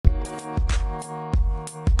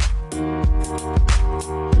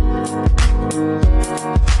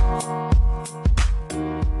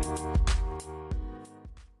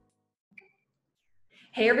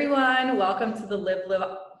welcome to the Live.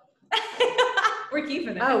 We're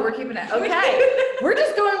keeping it. Oh, we're keeping it. Okay. We're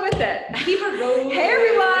just going with it. Keep it rolling. Hey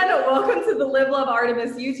everyone, welcome to the Live Love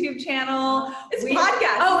Artemis YouTube channel. It's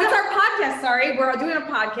podcast. Oh, it's our podcast. Sorry, we're doing a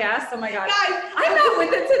podcast. Oh my God. Guys, I'm not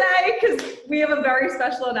with it today because we have a very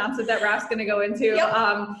special announcement that Raf's going to go into. Yep.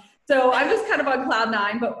 So I'm just kind of on cloud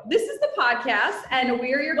nine, but this is the podcast and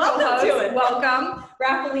we are your Welcome co-hosts. to it. Welcome,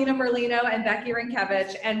 Rafalina Merlino and Becky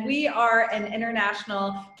Rinkevich. And we are an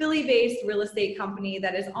international Philly-based real estate company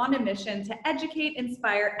that is on a mission to educate,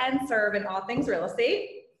 inspire, and serve in all things real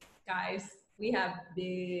estate. guys, we have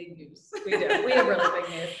big news. We do. We have really big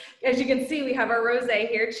news. As you can see, we have our rosé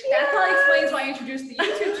here. Cheers. That probably explains why I introduced the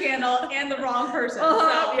YouTube channel and the wrong person.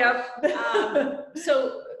 Yep.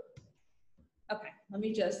 Okay, I'm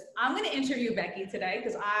going to interview Becky today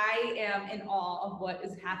because I am in awe of what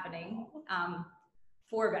is happening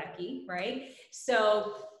for Becky, right?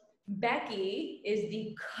 So Becky is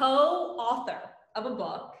the co-author of a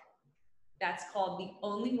book that's called The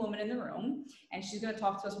Only Woman in the Room, and she's going to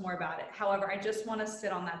talk to us more about it. However, I just want to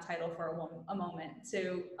sit on that title for a moment.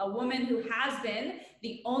 To a woman who has been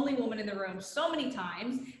the only woman in the room so many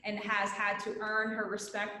times and has had to earn her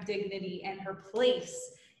respect, dignity, and her place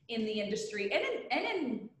in the industry and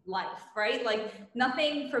in life, right? Like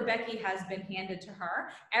nothing for Becky has been handed to her.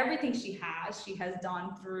 Everything she has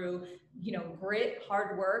done through, grit,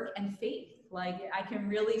 hard work, and faith. Like I can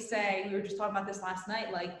really say, we were just talking about this last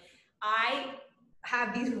night, like I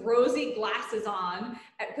have these rosy glasses on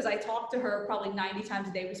because I talk to her probably 90 times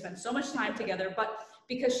a day. We spend so much time together, but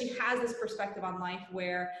because she has this perspective on life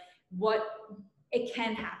where it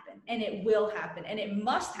can happen and it will happen and it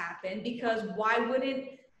must happen, because why wouldn't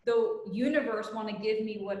the universe want to give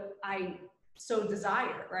me what I so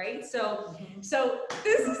desire, right? So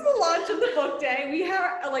this is the launch of the book day. We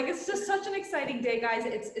have it's just such an exciting day, guys.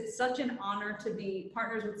 It's such an honor to be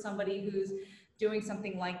partners with somebody who's doing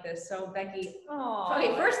something like this. So Becky,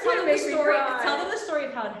 okay, first tell them the story. Tell them the story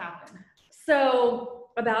of how it happened. So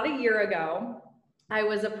about a year ago, I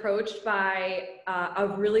was approached by a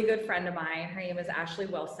really good friend of mine. Her name is Ashley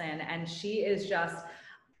Wilson, and she is just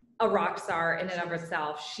a rock star in and of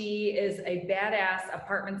herself. She is a badass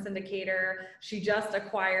apartment syndicator. She just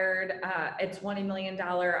acquired a $20 million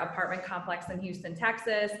apartment complex in Houston,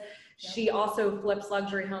 Texas. She also flips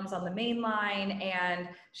luxury homes on the main line, and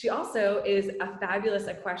she also is a fabulous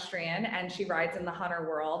equestrian, and she rides in the hunter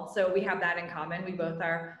world. So we have that in common. We both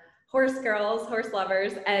are horse girls, horse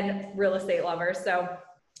lovers, and real estate lovers. So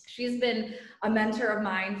she's been a mentor of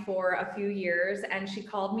mine for a few years, and she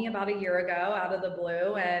called me about a year ago out of the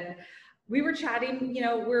blue, and we were chatting, we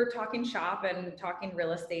were talking shop and talking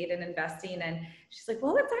real estate and investing, and she's like,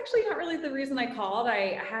 well, that's actually not really the reason I called.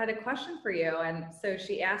 I had a question for you. And so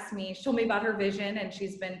she told me about her vision, and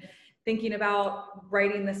she's been thinking about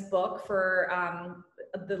writing this book for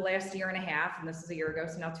the last year and a half, and this is a year ago,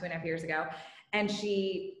 so now 2.5 years ago. And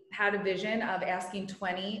she had a vision of asking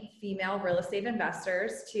 20 female real estate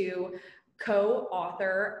investors to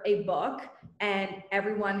co-author a book, and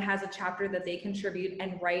everyone has a chapter that they contribute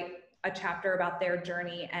and write a chapter about their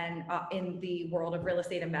journey and in the world of real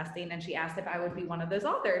estate investing. And she asked if I would be one of those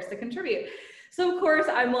authors to contribute. So of course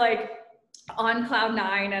I'm like on cloud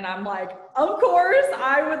nine, and I'm like, of course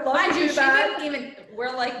I would love to do that.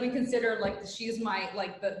 We consider she's my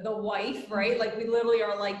the wife, right? Like we literally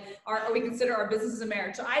are we consider our business as a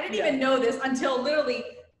marriage. So I didn't even know this until literally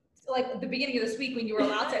the beginning of this week when you were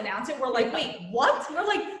allowed to announce it. We're like, wait, what? We're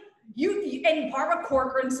like, you and Barbara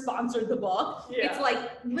Corcoran sponsored the book. Yeah.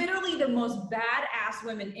 It's literally the most badass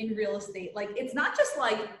women in real estate. It's not just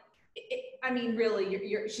really,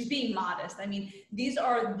 she's being modest. I mean, these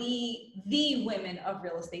are the women of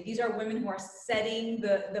real estate. These are women who are setting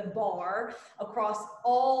the bar across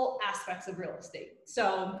all aspects of real estate.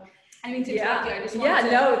 So, I mean, to interrupt you, I just wanted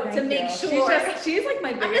to make sure. She's like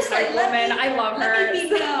my biggest woman. I love her. Let me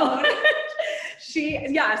be known.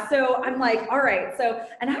 So I'm like, all right. So,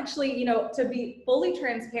 and actually, to be fully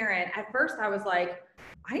transparent, at first I was like,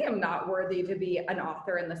 I am not worthy to be an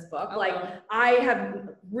author in this book. I have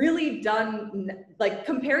really done,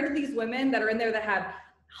 compared to these women that are in there that have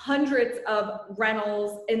hundreds of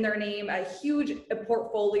rentals in their name, a huge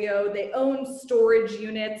portfolio, they own storage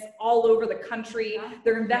units all over the country.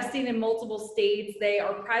 They're investing in multiple states. They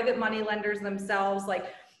are private money lenders themselves,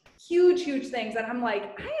 huge things. And I'm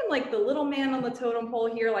like, I am the little man on the totem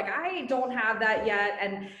pole here. I don't have that yet.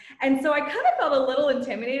 And so I kind of felt a little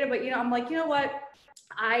intimidated, but I'm like, you know what?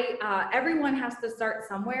 Everyone has to start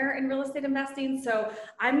somewhere in real estate investing. So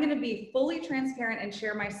I'm going to be fully transparent and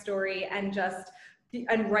share my story and just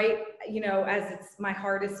and write, as it's my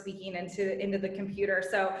heart is speaking into the computer.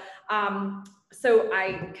 So, so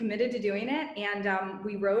I committed to doing it, and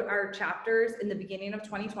we wrote our chapters in the beginning of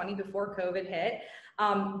 2020 before COVID hit.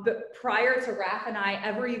 But prior to Raph and I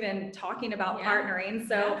ever even talking about partnering,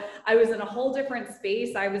 so I was in a whole different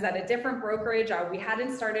space. I was at a different brokerage. We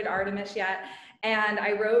hadn't started Artemis yet. And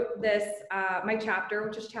I wrote this, my chapter,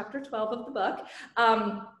 which is chapter 12 of the book.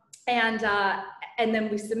 And then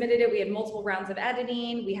we submitted it. We had multiple rounds of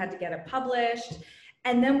editing. We had to get it published.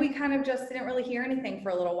 And then we kind of just didn't really hear anything for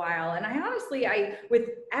a little while. And I honestly, with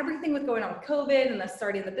everything with going on with COVID and the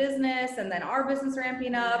starting the business and then our business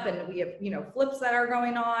ramping up and we have, flips that are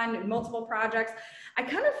going on, multiple projects, I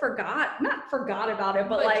kind of not forgot about it,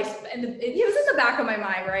 but like, it was in the back of my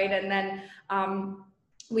mind, right? And then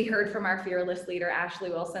we heard from our fearless leader, Ashley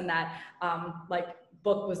Wilson, that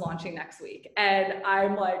book was launching next week. And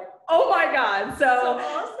I'm like, oh my God. So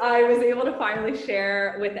awesome. I was able to finally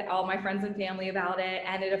share with all my friends and family about it.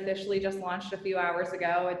 And it officially just launched a few hours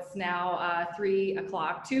ago. It's now 3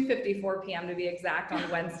 o'clock, 2:54 p.m. to be exact, on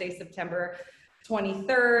Wednesday, September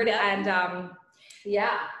 23rd. Yep. And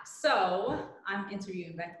so I'm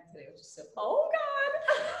interviewing Becky today, which is so oh God.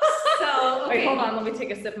 So okay. Wait, hold on. Let me take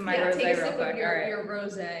a sip of my rosé real quick. Your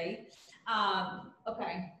rosé.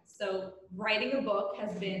 Okay. So writing a book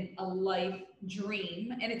has been a life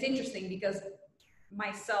dream. And it's interesting because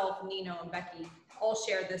myself, Nino, and Becky all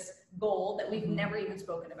share this goal that we've never even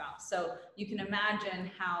spoken about. So you can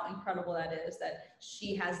imagine how incredible that is that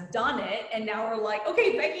she has done it. And now we're like,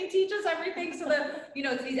 okay, Becky, teach us everything. So that,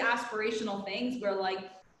 it's these aspirational things where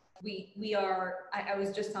like, we are, I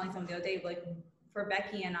was just telling someone the other day, like for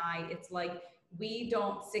Becky and I, it's like, we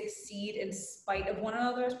don't succeed in spite of one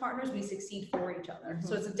another as partners, we succeed for each other.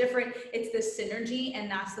 So it's it's this synergy, and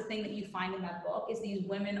that's the thing that you find in that book, is these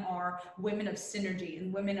women are women of synergy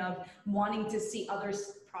and women of wanting to see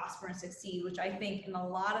others prosper and succeed, which I think in a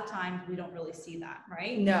lot of times we don't really see that,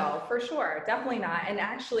 right? No, for sure. Definitely not. And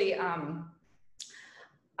actually,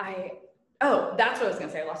 that's what I was going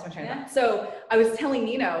to say. I lost my train of thought. So I was telling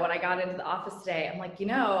Nino when I got into the office today, I'm like,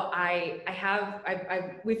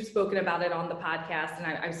 we've spoken about it on the podcast, and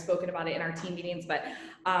I've spoken about it in our team meetings, but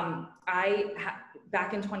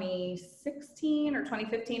back in 2016 or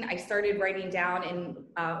 2015, I started writing down in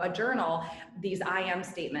a journal these I am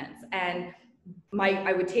statements, and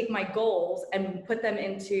I would take my goals and put them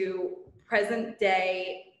into present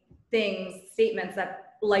day statements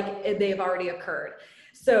that like they've already occurred.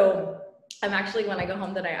 So I'm actually, when I go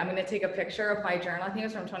home today, I'm going to take a picture of my journal. I think it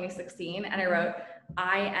was from 2016. And I wrote,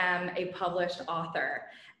 I am a published author,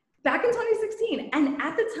 back in 2016. And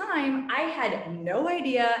at the time, I had no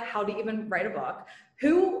idea how to even write a book,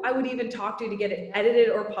 who I would even talk to get it edited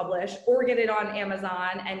or published, or get it on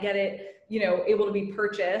Amazon and get it, able to be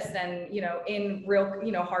purchased and, in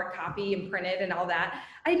real, hard copy and printed and all that.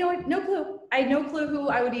 I had no clue. I had no clue who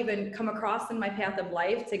I would even come across in my path of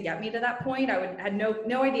life to get me to that point. I had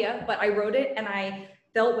no idea, but I wrote it, and I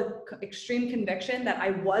felt with extreme conviction that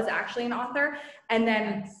I was actually an author. And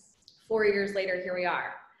then 4 years later, here we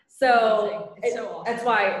are. So, awesome. That's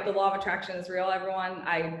why the law of attraction is real, everyone.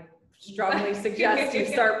 I strongly suggest you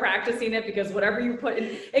start practicing it, because whatever you put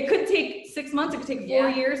in, it could take 6 months, it could take 4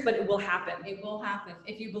 years, but it will happen. It will happen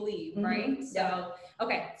if you believe, right? So,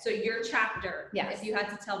 okay. So your chapter, if you had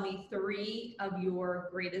to tell me 3 of your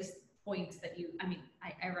greatest points that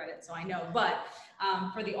I read it, so I know, but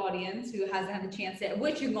for the audience who hasn't had the chance yet,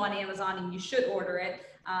 which you can go on Amazon and you should order it.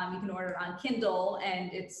 You can order it on Kindle,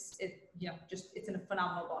 and it's a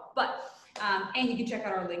phenomenal book, but, and you can check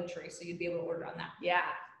out our link tree, so you'd be able to order on that. Yeah.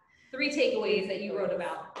 3 takeaways that you wrote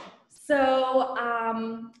about. So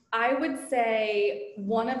I would say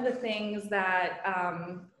one of the things that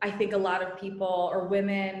I think a lot of people, or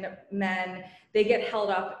women, men, they get held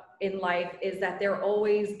up in life is that they're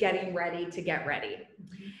always getting ready to get ready.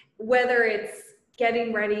 Whether it's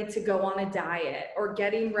getting ready to go on a diet, or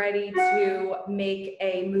getting ready to make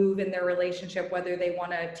a move in their relationship, whether they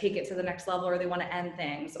want to take it to the next level or they want to end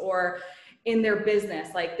things, or in their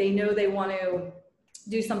business, like they know they want to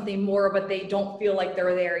do something more, but they don't feel like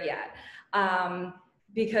they're there yet.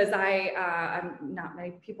 Because I'm not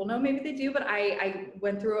many people know, maybe they do, but I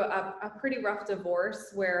went through a pretty rough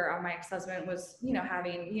divorce where my ex-husband was,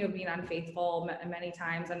 having, being unfaithful many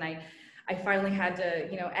times. And I finally had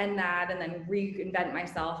to, end that, and then reinvent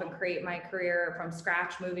myself and create my career from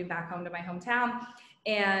scratch, moving back home to my hometown.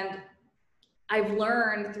 And I've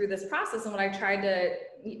learned through this process, and what I tried to,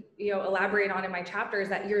 elaborate on in my chapter, is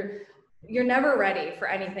that you're never ready for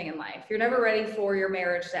anything in life. You're never ready for your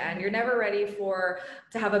marriage to end. You're never ready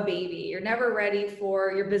to have a baby. You're never ready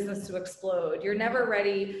for your business to explode. You're never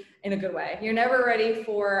ready in a good way. You're never ready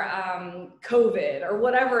for COVID or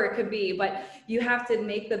whatever it could be, but you have to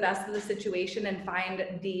make the best of the situation and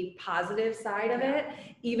find the positive side of it,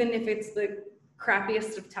 even if it's the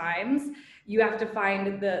crappiest of times. You have to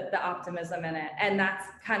find the optimism in it. And that's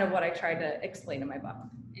kind of what I try to explain in my book.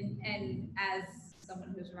 And as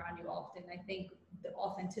someone who's around you often, I think the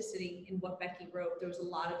authenticity in what Becky wrote, there was a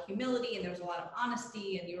lot of humility and there was a lot of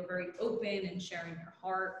honesty, and you were very open and sharing your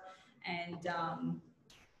heart. And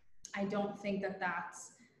I don't think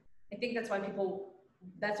I think that's what people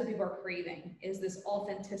are craving, is this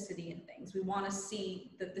authenticity in things. We want to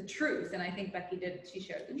see the truth. And I think Becky she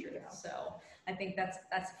shared the truth. So I think that's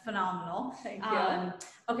phenomenal. Thank you.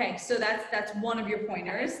 Okay, so that's one of your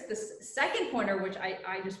pointers. The second pointer, which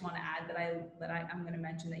I just want to add I'm going to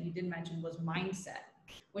mention that you didn't mention, was mindset,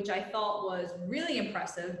 which I thought was really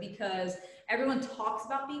impressive, because everyone talks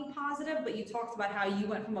about being positive, but you talked about how you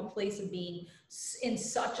went from a place of being in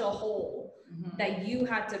such a hole that you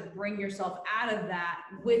had to bring yourself out of that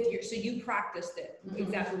so you practiced it.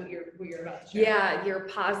 Exactly what you're about to share. Yeah, your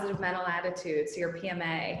positive mental attitudes, your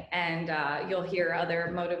PMA, and you'll hear other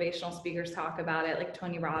motivational speakers talk about it, like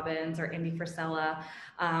Tony Robbins or Andy Frisella,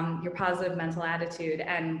 your positive mental attitude.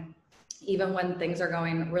 And even when things are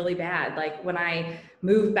going really bad, like when I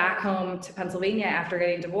moved back home to Pennsylvania after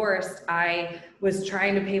getting divorced, I was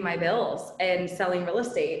trying to pay my bills and selling real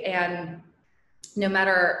estate. And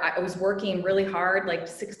I was working really hard, like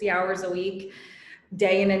 60 hours a week,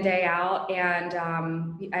 day in and day out. And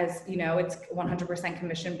as you know, it's 100%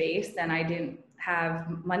 commission based, and I didn't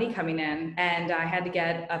have money coming in, and I had to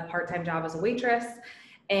get a part-time job as a waitress.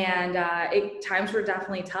 And times were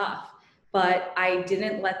definitely tough. But I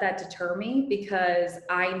didn't let that deter me, because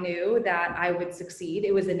I knew that I would succeed.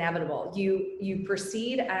 It was inevitable. You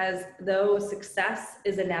proceed as though success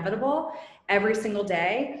is inevitable every single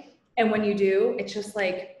day. And when you do, it's just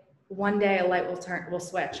like one day a light will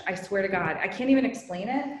switch. I swear to God, I can't even explain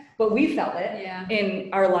it, but we felt it in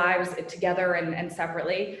our lives together and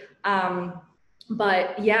separately.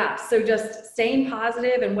 But yeah, so just staying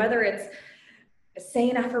positive, and whether it's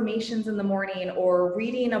saying affirmations in the morning or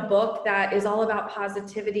reading a book that is all about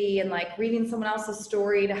positivity, and like reading someone else's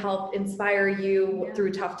story to help inspire you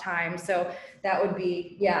through tough times. So that would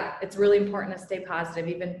be, it's really important to stay positive,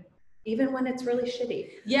 even when it's really shitty.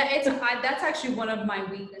 Yeah, that's actually one of my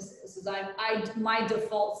weaknesses. Is my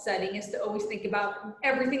default setting is to always think about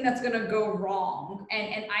everything that's going to go wrong,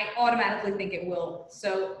 and I automatically think it will.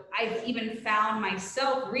 So I've even found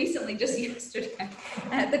myself recently, just yesterday,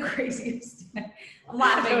 I had the craziest day. I'm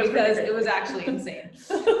laughing because it was actually insane.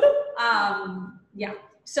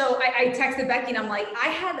 So I texted Becky, and I'm like, I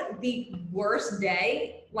had the worst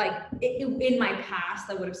day. Like in my past,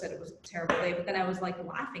 I would have said it was a terrible day, but then I was like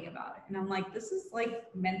laughing about it. And I'm like, this is like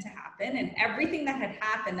meant to happen. And everything that had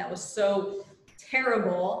happened that was so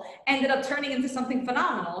terrible ended up turning into something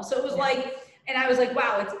phenomenal. So it was like, and I was like,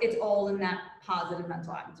 wow, it's all in that positive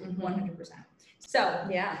mental attitude, 100%. So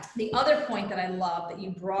the other point that I love that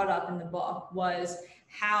you brought up in the book was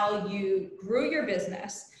how you grew your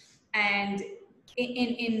business, and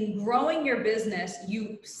in growing your business,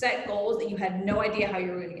 you set goals that you had no idea how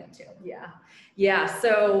you were going to get to.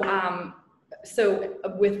 So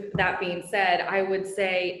with that being said, I would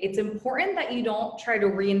say it's important that you don't try to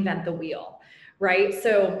reinvent the wheel, right?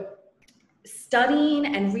 So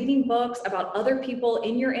studying and reading books about other people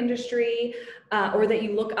in your industry, or that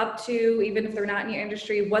you look up to, even if they're not in your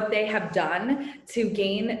industry, what they have done to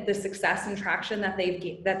gain the success and traction that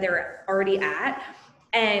they're already at,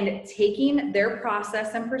 and taking their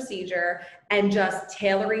process and procedure and just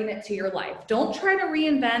tailoring it to your life. Don't try to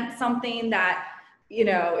reinvent something that,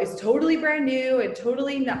 is totally brand new and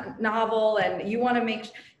totally novel, and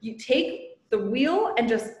you take the wheel and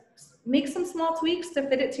just make some small tweaks to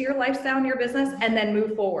fit it to your lifestyle and your business, and then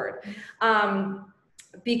move forward.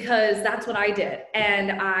 Because that's what I did.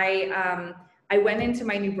 And I went into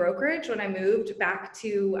my new brokerage when I moved back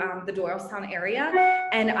to the Doylestown area,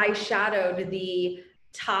 and I shadowed the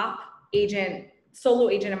top solo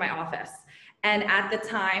agent in my office. And at the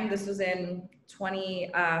time, this was in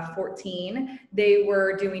 2014, they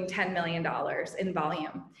were doing $10 million in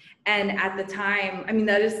volume. And at the time, I mean,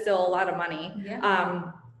 that is still a lot of money,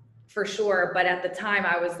 for sure. But at the time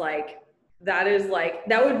I was like, that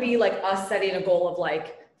would be like us setting a goal of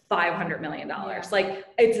like $500 million. Like,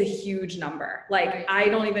 it's a huge number. Like, I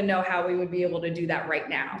don't even know how we would be able to do that right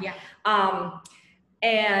now.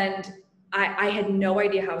 And I had no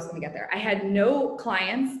idea how I was going to get there. I had no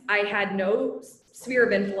clients. I had no sphere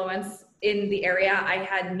of influence in the area. I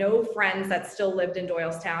had no friends that still lived in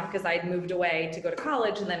Doylestown because I'd moved away to go to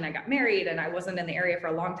college, and then I got married and I wasn't in the area for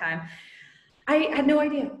a long time. I had no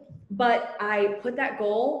idea, but I put that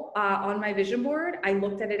goal on my vision board. I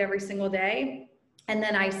looked at it every single day. And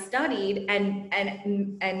then I studied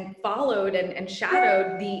and followed and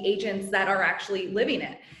shadowed the agents that are actually living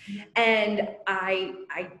it. And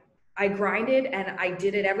I grinded and I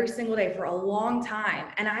did it every single day for a long time.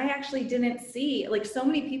 And I actually didn't see, like, so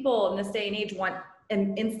many people in this day and age want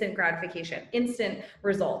an instant gratification, instant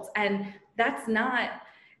results. And that's not,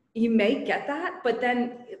 you may get that, but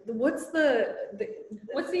then what's the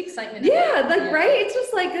excitement? Yeah, like, right? It's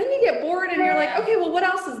just like, then you get bored and you're like, okay, well, what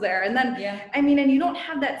else is there? And then, I mean, and you don't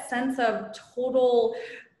have that sense of total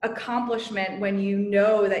accomplishment when you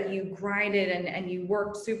know that you grinded and you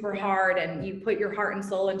worked super hard and you put your heart and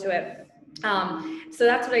soul into it. So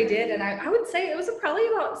that's what I did. And I would say it was probably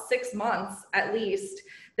about 6 months at least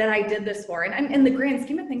that I did this for. And in the grand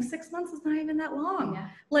scheme of things, 6 months is not even that long. Yeah.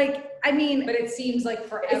 Like, I mean, but it seems like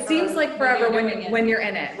forever. It seems like forever when you're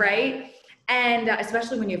in it, right? And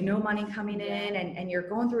especially when you have no money coming in and you're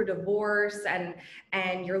going through a divorce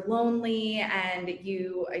and you're lonely and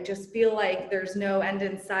I just feel like there's no end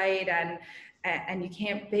in sight and you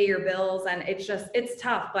can't pay your bills, and it's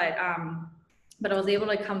tough, but I was able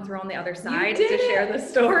to come through on the other side to share the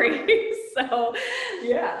story. So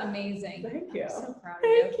yeah. Amazing. Thank you. I'm so proud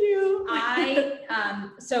of you. Thank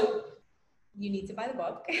you. So you need to buy the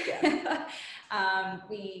book. Yeah.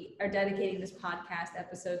 We are dedicating this podcast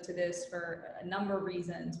episode to this for a number of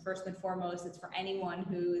reasons. First and foremost, it's for anyone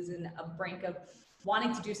who is in a brink of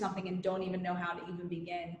wanting to do something and don't even know how to even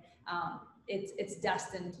begin. It's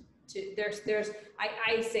destined to,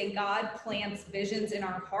 I say God plants visions in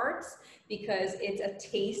our hearts because it's a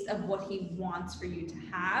taste of what he wants for you to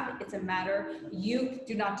have. It's a matter, you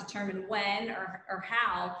do not determine when or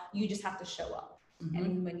how, you just have to show up. Mm-hmm.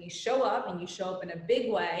 And when you show up and you show up in a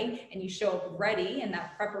big way and you show up ready, and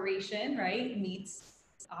that preparation, right, meets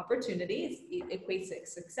opportunity, it equates to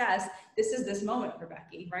success. This is this moment for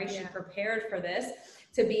Becky, right? Yeah. She prepared for this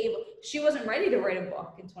to be able, she wasn't ready to write a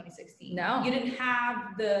book in 2016. No. You didn't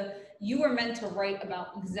have you were meant to write about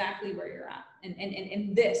exactly where you're at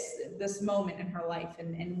and this moment in her life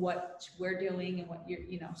and what we're doing and what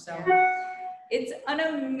so. Yeah. It's an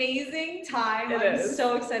amazing time. I'm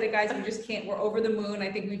so excited, guys. We're over the moon. I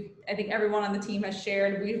think everyone on the team has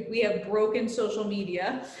shared. We have broken social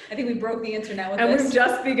media. I think we broke the internet with this. And we've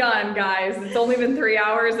just begun, guys. It's only been 3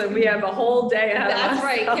 hours and we have a whole day ahead of us. That's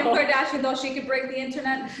right. Kim Kardashian thought she could break the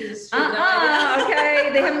internet. Okay.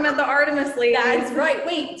 They haven't met the Artemis lady. That's right.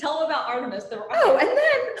 Wait, tell them about Artemis. And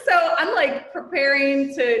then, so I'm like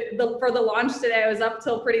preparing for the launch today. I was up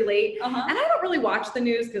till pretty late. And I don't really watch the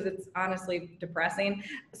news because it's honestly depressing.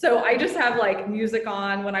 So I just have like music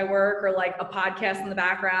on when I work or like a podcast in the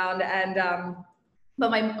background. And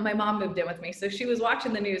but my mom moved in with me, so she was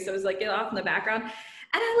watching the news, so it was like get off in the background, and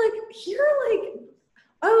I like hear like,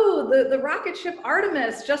 oh, the rocket ship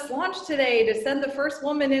Artemis just launched today to send the first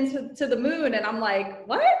woman into the moon, and I'm like,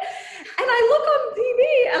 what? And I look on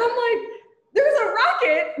TV and I'm like, there's a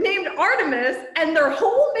rocket named Artemis and their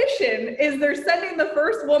whole mission is they're sending the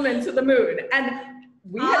first woman to the moon. And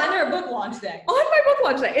on her book launch day. On my book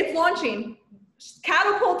launch day. It's launching,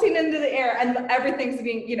 catapulting into the air, and everything's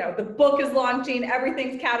being, the book is launching,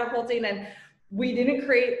 everything's catapulting, and we didn't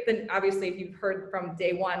create obviously, if you've heard from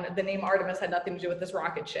day one, the name Artemis had nothing to do with this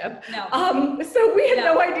rocket ship. No. So we had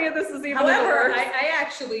no idea this was even. However, I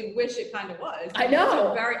actually wish it kind of was. I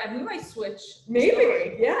know. We might switch. Maybe,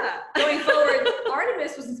 story. Yeah. Going forward,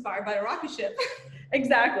 Artemis was inspired by a rocket ship.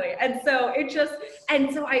 Exactly. And so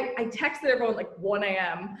I texted everyone like 1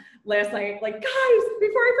 a.m. last night, like, guys,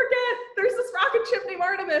 before I forget, there's this rocket ship named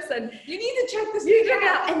Artemis and you need to check this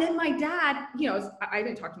out. And then my dad, I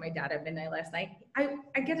didn't talk to my dad at midnight last night.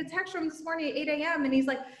 I get a text from him this morning at 8 a.m. and he's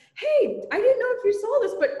like, hey, I didn't know if you saw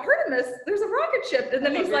this, but Artemis, there's a rocket ship. And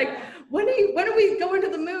then he's like, when are we going to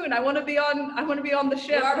the moon? I want to be on the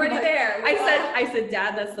ship. We're already there. I said,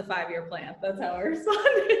 Dad, that's the 5-year plan. That's how I responded.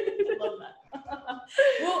 I love that.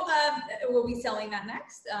 Well, we'll be selling that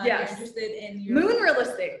next. Yes. You're interested in moon real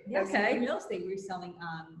estate. Yes, okay. Moon real estate. We're selling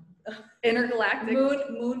intergalactic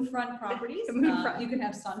moonfront properties. Moonfront. You can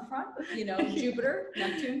have sunfront. Jupiter,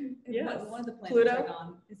 Neptune. Yes. One of the planets.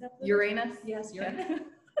 Pluto. Is that Pluto? Uranus? Yes, Uranus.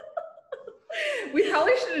 We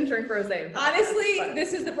probably shouldn't drink rosé. Honestly,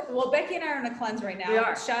 this is Becky and I are on a cleanse right now. We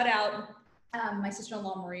are. Shout out my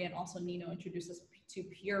sister-in-law Maria and also Nino introduced us to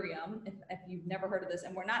Purium, if you've never heard of this,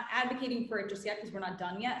 and we're not advocating for it just yet because we're not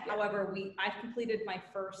done yet. Yeah. However, I've completed my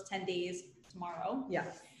first 10 days tomorrow. Yeah.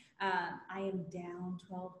 I am down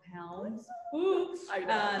 12 pounds. Ooh, I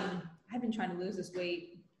know. I've been trying to lose this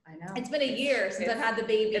weight. I know. It's been a year since I've had the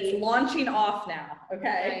baby. It's launching off now.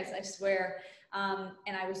 Okay. Guys, I swear.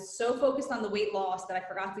 And I was so focused on the weight loss that I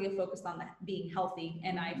forgot to get focused on being healthy.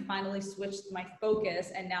 And I finally switched my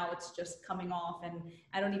focus, and now it's just coming off. And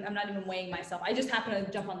I'm not even weighing myself. I just happened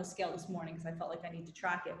to jump on the scale this morning because I felt like I need to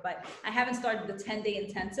track it. But I haven't started the 10-day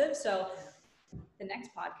intensive. So the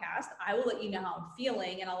next podcast, I will let you know how I'm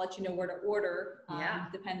feeling, and I'll let you know where to order,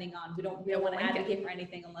 depending on, we don't want to advocate for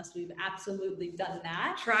anything unless we've absolutely done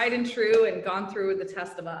that. Tried and true and gone through the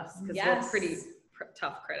test of us, because we're pretty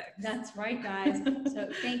tough critics. That's right, guys. So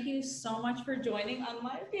thank you so much for joining on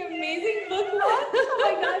the amazing book launch. Oh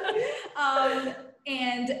my God.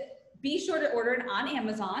 And be sure to order it on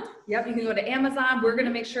Amazon. Yep, you can go to Amazon. We're going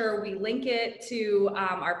to make sure we link it to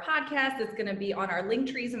our podcast. It's going to be on our link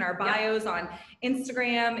trees and our bios on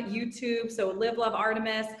Instagram, YouTube. So Live Love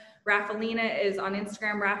Artemis. Raffalina is on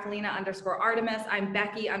Instagram, Raffalina_Artemis. I'm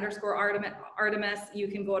Becky_Artemis. You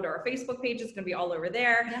can go to our Facebook page. It's going to be all over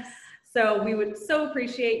there. Yes. So we would so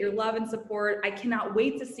appreciate your love and support. I cannot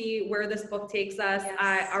wait to see where this book takes us.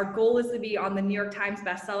 Yes. Our goal is to be on the New York Times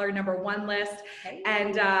bestseller #1 list. Hey.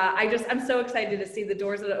 And I'm so excited to see the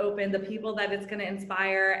doors that open, the people that it's going to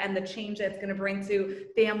inspire, and the change that it's going to bring to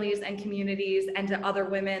families and communities and to other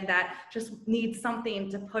women that just need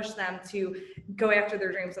something to push them to go after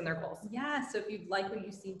their dreams and their goals. Yeah, so if you like what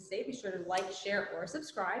you've seen today, be sure to like, share, or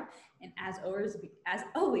subscribe. And as always,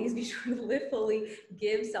 be sure to live fully,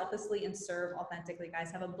 give selflessly, and serve authentically. Guys,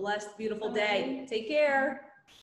 have a blessed, beautiful day. Take care.